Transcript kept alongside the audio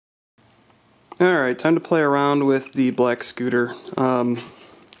Alright, time to play around with the black scooter.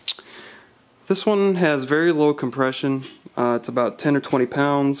 This one has very low compression. It's about 10 or 20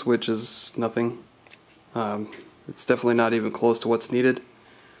 pounds, which is nothing. It's definitely not even close to what's needed.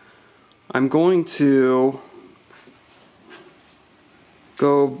 I'm going to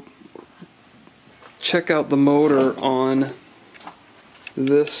go check out the motor on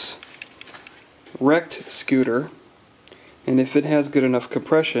this wrecked scooter, and if it has good enough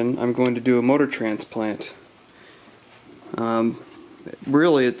compression, I'm going to do a motor transplant.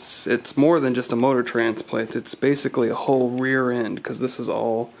 Really, it's more than just a motor transplant. It's basically a whole rear end, because this is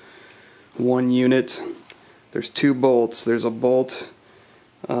all one unit. There's two bolts. There's a bolt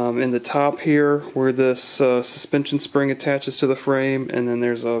in the top here where this suspension spring attaches to the frame, and then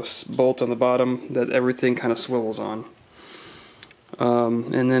there's a bolt on the bottom that everything kind of swivels on.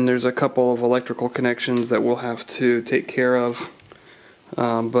 And then there's a couple of electrical connections that we'll have to take care of.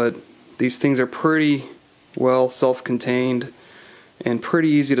 But these things are pretty well self-contained and pretty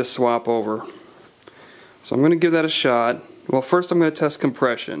easy to swap over. So I'm going to give that a shot. Well, first I'm going to test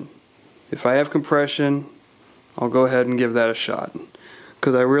compression. If I have compression, I'll go ahead and give that a shot,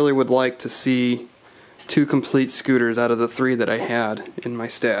 because I really would like to see 2 complete scooters out of the 3 that I had in my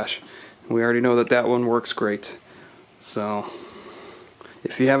stash. We already know that that one works great. So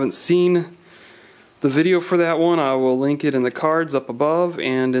if you haven't seen the video for that one, I will link it in the cards up above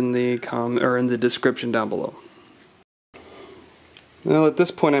and in the description down below. Well, at this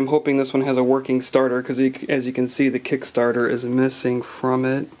point I'm hoping this one has a working starter, because as you can see, the Kickstarter is missing from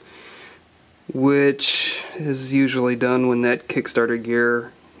it, which is usually done when that Kickstarter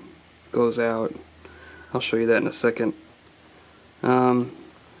gear goes out. I'll show you that in a second. Lots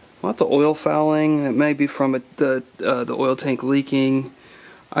of oil fouling. It may be from the oil tank leaking.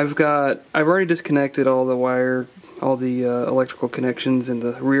 I've already disconnected all the electrical connections in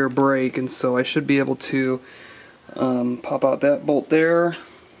the rear brake, and so I should be able to pop out that bolt there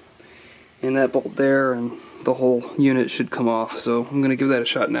and that bolt there, and the whole unit should come off. So I'm going to give that a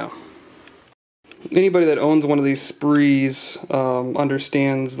shot now. Anybody that owns one of these sprees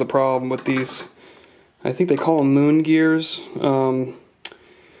understands the problem with these. I think they call them moon gears.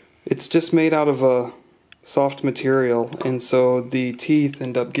 It's just made out of a soft material, and so the teeth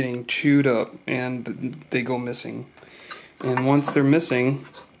end up getting chewed up and they go missing. And once they're missing,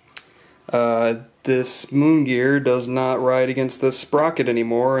 this moon gear does not ride against the sprocket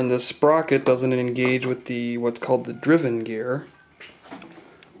anymore, and this sprocket doesn't engage with what's called the driven gear,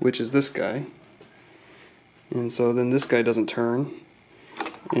 which is this guy. And so then this guy doesn't turn,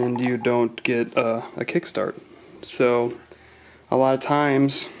 and you don't get a kickstart. So a lot of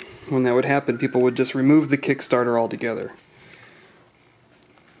times when that would happen, people would just remove the Kickstarter altogether.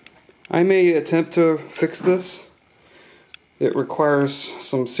 I may attempt to fix this. It requires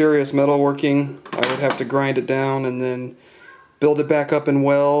some serious metalworking. I would have to grind it down and then build it back up and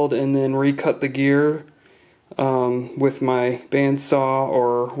weld, and then recut the gear with my bandsaw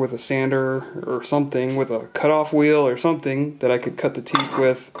or with a sander or something, with a cutoff wheel or something that I could cut the teeth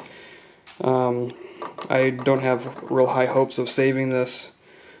with. I don't have real high hopes of saving this,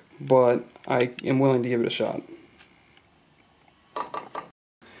 but I am willing to give it a shot.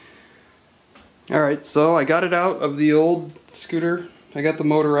 Alright, so I got it out of the old scooter. I got the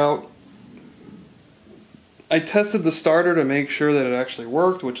motor out. I tested the starter to make sure that it actually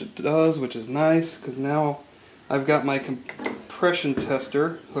worked, which it does, which is nice, because now I've got my compression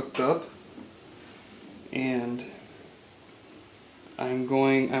tester hooked up, and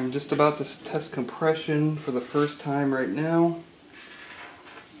I'm just about to test compression for the first time right now.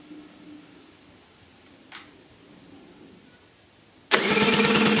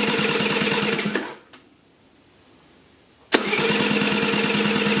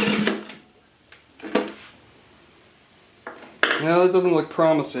 Well, it doesn't look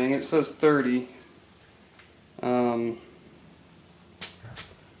promising. It says 30.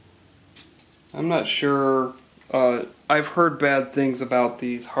 I'm not sure. I've heard bad things about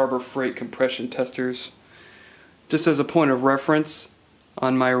these Harbor Freight compression testers. Just as a point of reference,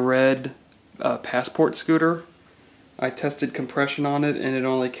 on my red Passport scooter, I tested compression on it, and it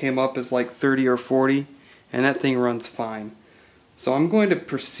only came up as like 30 or 40, and that thing runs fine. So I'm going to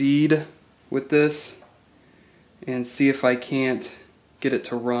proceed with this and see if I can't get it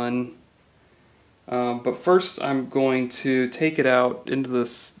to run. But first I'm going to take it out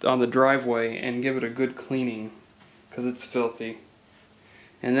on the driveway and give it a good cleaning, because it's filthy.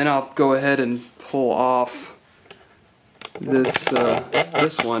 And then I'll go ahead and pull off this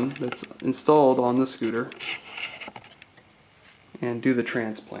one that's installed on the scooter and do the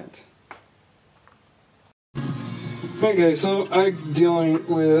transplant. Okay, so I'm dealing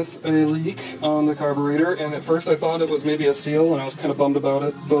with a leak on the carburetor, and at first I thought it was maybe a seal, and I was kind of bummed about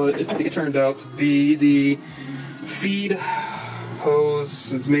it, but I think it turned out to be the feed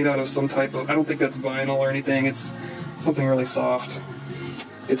hose. It's made out of some type of, I don't think that's vinyl or anything, it's something really soft.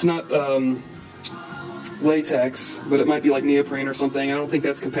 It's not latex, but it might be like neoprene or something. I don't think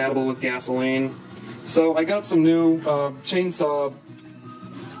that's compatible with gasoline. So I got some new chainsaw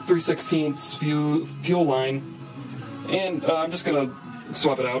 3/16 fuel line, and I'm just gonna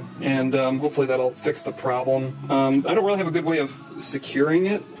swap it out, and hopefully that'll fix the problem. I don't really have a good way of securing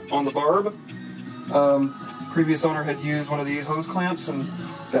it on the barb. Previous owner had used one of these hose clamps, and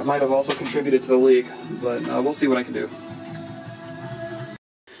that might have also contributed to the leak, but we'll see what I can do.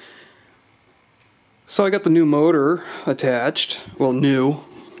 So I got the new motor attached. Well, new.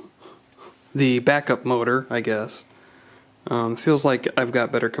 The backup motor, I guess. Feels like I've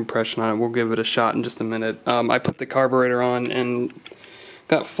got better compression on it. We'll give it a shot in just a minute. I put the carburetor on and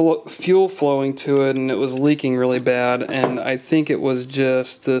got fuel flowing to it, and it was leaking really bad, and I think it was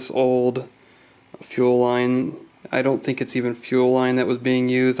just this old fuel line. I don't think it's even fuel line that was being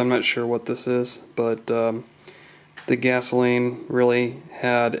used. I'm not sure what this is, but the gasoline really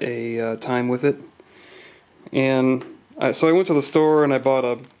had a time with it. And so I went to the store and I bought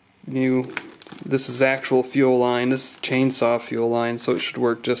a new, this is actual fuel line, this is chainsaw fuel line, so it should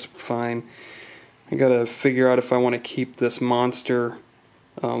work just fine. I gotta figure out if I want to keep this monster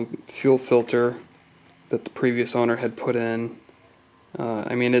fuel filter that the previous owner had put in.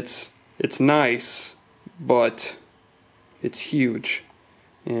 I mean, it's nice, but it's huge,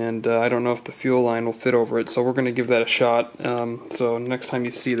 and I don't know if the fuel line will fit over it, so we're gonna give that a shot. So next time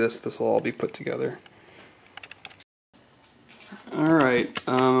you see this will all be put together. Alright,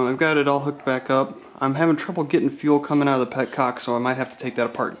 I've got it all hooked back up. I'm having trouble getting fuel coming out of the petcock, so I might have to take that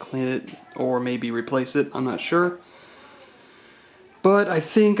apart and clean it, or maybe replace it, I'm not sure. But I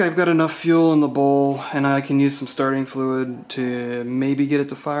think I've got enough fuel in the bowl, and I can use some starting fluid to maybe get it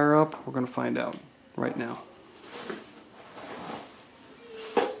to fire up. We're going to find out right now.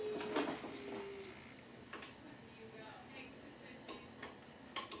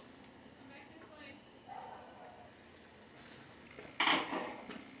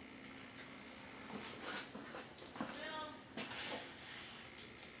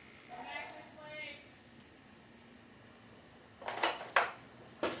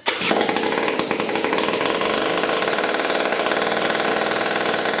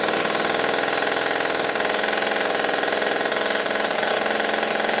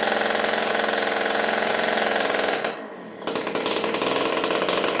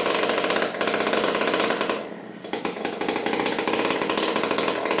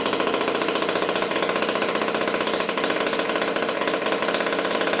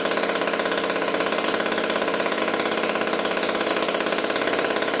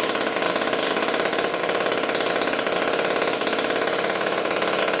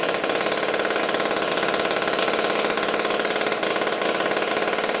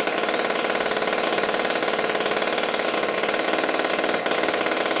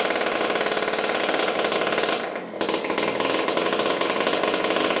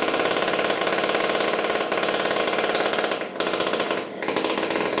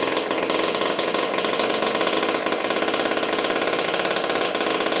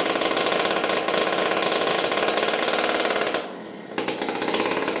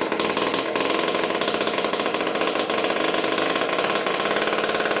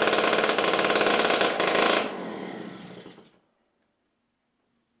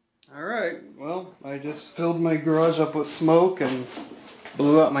 Well, I just filled my garage up with smoke and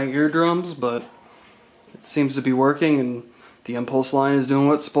blew out my eardrums, but it seems to be working, and the impulse line is doing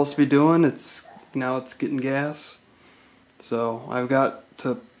what it's supposed to be doing. Now it's getting gas. So I've got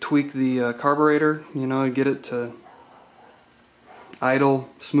to tweak the carburetor, and get it to idle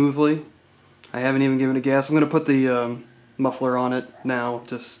smoothly. I haven't even given it gas. I'm going to put the muffler on it now,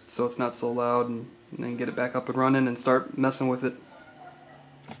 just so it's not so loud, and then get it back up and running and start messing with it.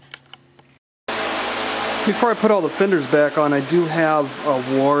 Before I put all the fenders back on, I do have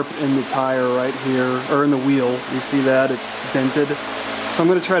a warp in the tire right here, or in the wheel. You see that? It's dented. So I'm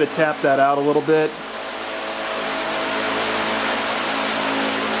going to try to tap that out a little bit.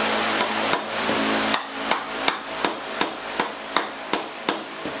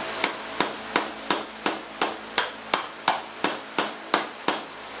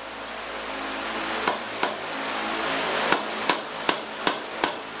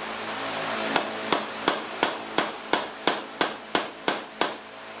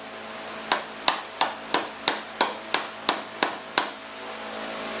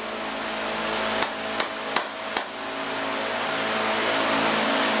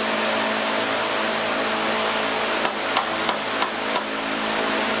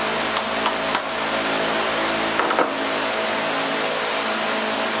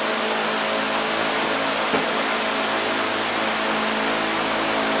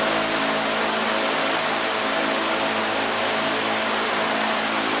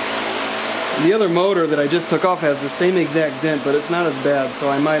 The other motor that I just took off has the same exact dent, but it's not as bad, so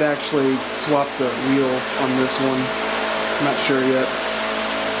I might actually swap the wheels on this one. I'm not sure yet.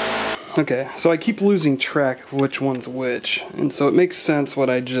 Okay, so I keep losing track of which one's which, and so it makes sense what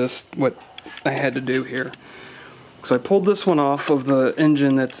I had to do here. So I pulled this one off of the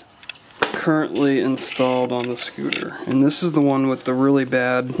engine that's currently installed on the scooter, and this is the one with the really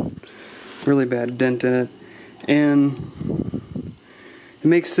bad dent in it. And it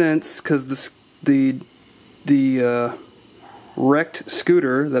makes sense because the wrecked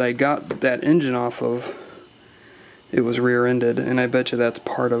scooter that I got that engine off of, it was rear-ended, and I bet you that's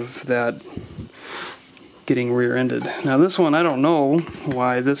part of that getting rear-ended. Now this one, I don't know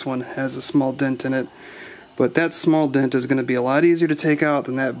why this one has a small dent in it, but that small dent is going to be a lot easier to take out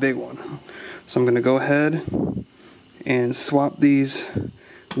than that big one. So I'm going to go ahead and swap these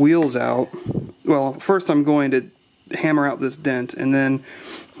wheels out. Well, first I'm going to hammer out this dent, and then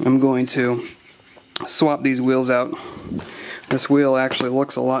I'm going to swap these wheels out. This wheel actually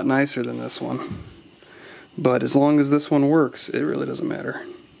looks a lot nicer than this one, but as long as this one works, it really doesn't matter.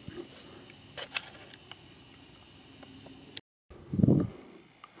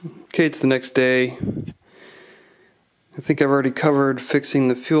 Okay, it's the next day. I think I've already covered fixing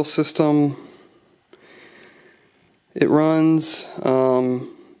the fuel system. It runs.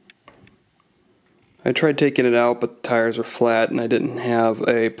 I tried taking it out, but the tires are flat, and I didn't have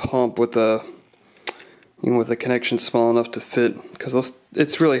a pump with a connection small enough to fit, because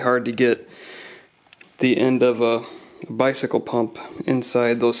it's really hard to get the end of a bicycle pump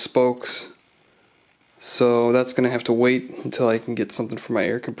inside those spokes. So that's going to have to wait until I can get something for my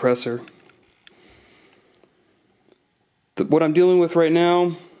air compressor. What I'm dealing with right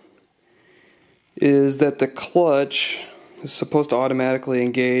now is that the clutch is supposed to automatically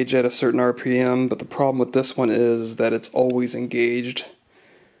engage at a certain RPM, but the problem with this one is that it's always engaged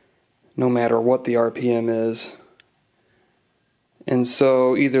no matter what the RPM is. And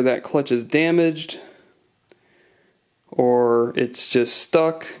so either that clutch is damaged, or it's just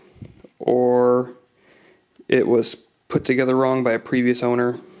stuck, or it was put together wrong by a previous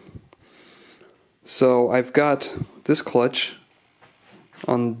owner. So I've got this clutch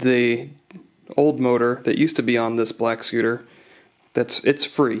on the old motor that used to be on this black scooter. It's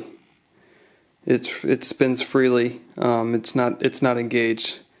free. It spins freely. It's not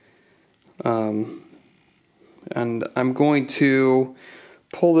engaged. And I'm going to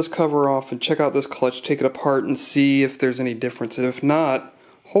pull this cover off and check out this clutch, take it apart, and see if there's any difference. And if not,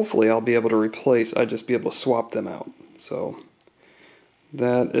 hopefully I'll be able to I'll just be able to swap them out. So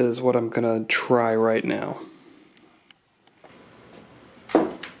that is what I'm gonna try right now.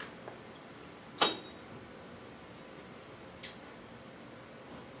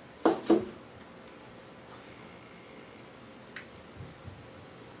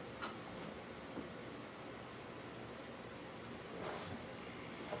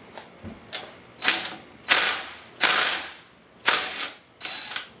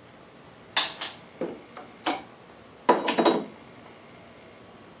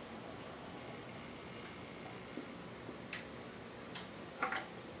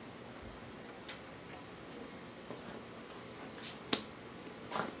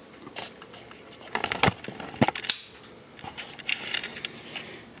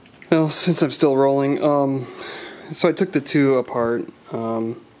 Well, since I'm still rolling, so I took the two apart.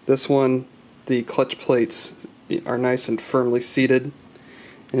 This one, the clutch plates are nice and firmly seated,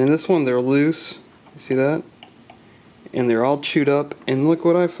 and in this one they're loose. You see that? And they're all chewed up, and look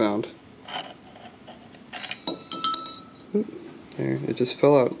what I found. Oop, there, it just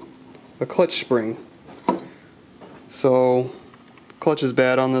fell out. A clutch spring. So, clutch is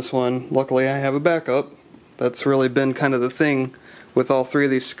bad on this one. Luckily I have a backup. That's really been kind of the thing with all three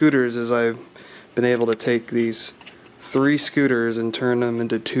of these scooters, is I've been able to take these three scooters and turn them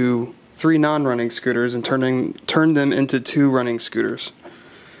into three non-running scooters and turn them into two running scooters.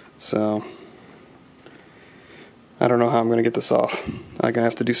 So I don't know how I'm going to get this off. I'm going to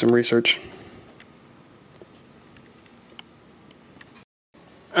have to do some research.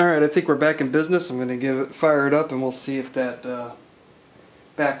 Alright, I think we're back in business. I'm going to fire it up, and we'll see if that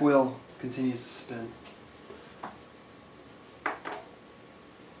back wheel continues to spin.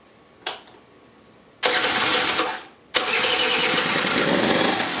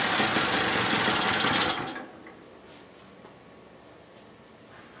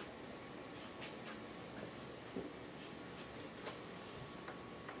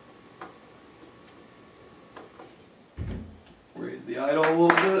 Raise the idle a little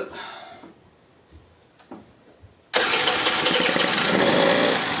bit.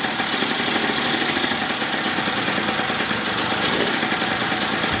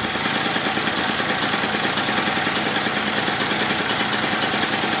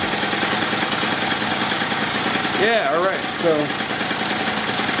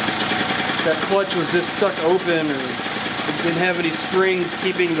 that clutch was just stuck open, or it didn't have any springs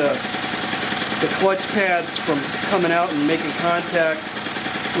keeping the clutch pads from coming out and making contact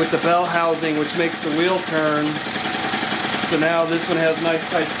with the bell housing, which makes the wheel turn. So now this one has nice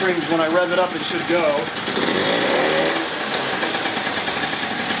tight springs. When I rev it up, it should go.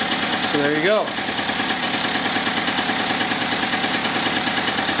 So there you go.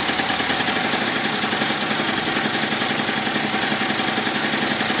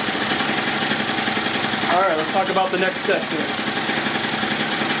 Alright, let's talk about the next step here.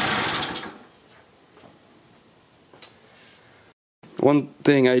 One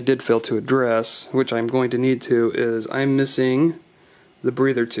thing I did fail to address, which I'm going to need to, is I'm missing the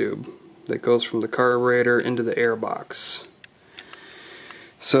breather tube that goes from the carburetor into the air box.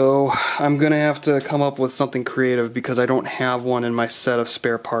 So I'm going to have to come up with something creative because I don't have one in my set of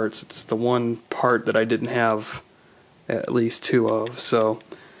spare parts. It's the one part that I didn't have at least two of. So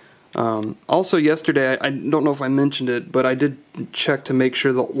also yesterday, I don't know if I mentioned it, but I did check to make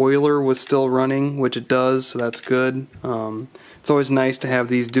sure the oiler was still running, which it does, so that's good. It's always nice to have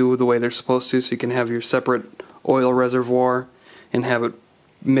these do the way they're supposed to, so you can have your separate oil reservoir and have it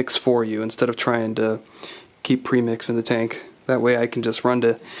mix for you instead of trying to keep premix in the tank. That way I can just run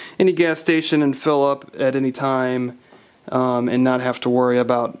to any gas station and fill up at any time and not have to worry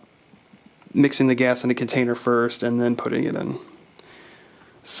about mixing the gas in a container first and then putting it in.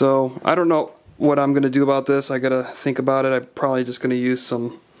 So I don't know what I'm going to do about this. I got to think about it. I'm probably just going to use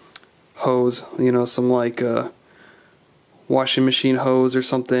some hose, some like washing machine hose or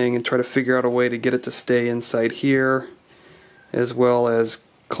something, and try to figure out a way to get it to stay inside here, as well as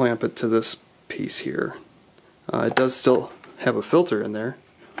clamp it to this piece here. It does still have a filter in there,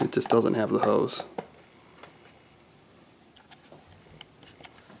 it just doesn't have the hose.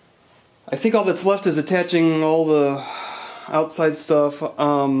 I think all that's left is attaching all the outside stuff.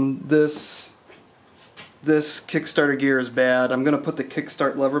 This Kickstarter gear is bad. I'm going to put the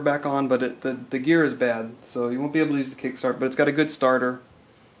kickstart lever back on, but the gear is bad, so you won't be able to use the kickstart, but it's got a good starter.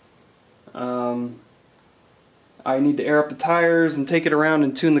 I need to air up the tires and take it around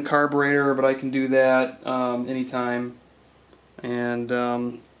and tune the carburetor, but I can do that anytime. And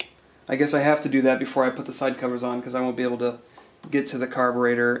I guess I have to do that before I put the side covers on, because I won't be able to get to the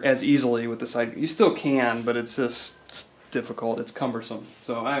carburetor as easily with the side. You still can, but it's just difficult. It's cumbersome.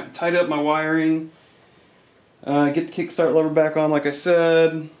 So I tied up my wiring. Get the kickstart lever back on, like I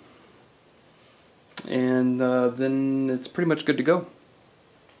said, and then it's pretty much good to go.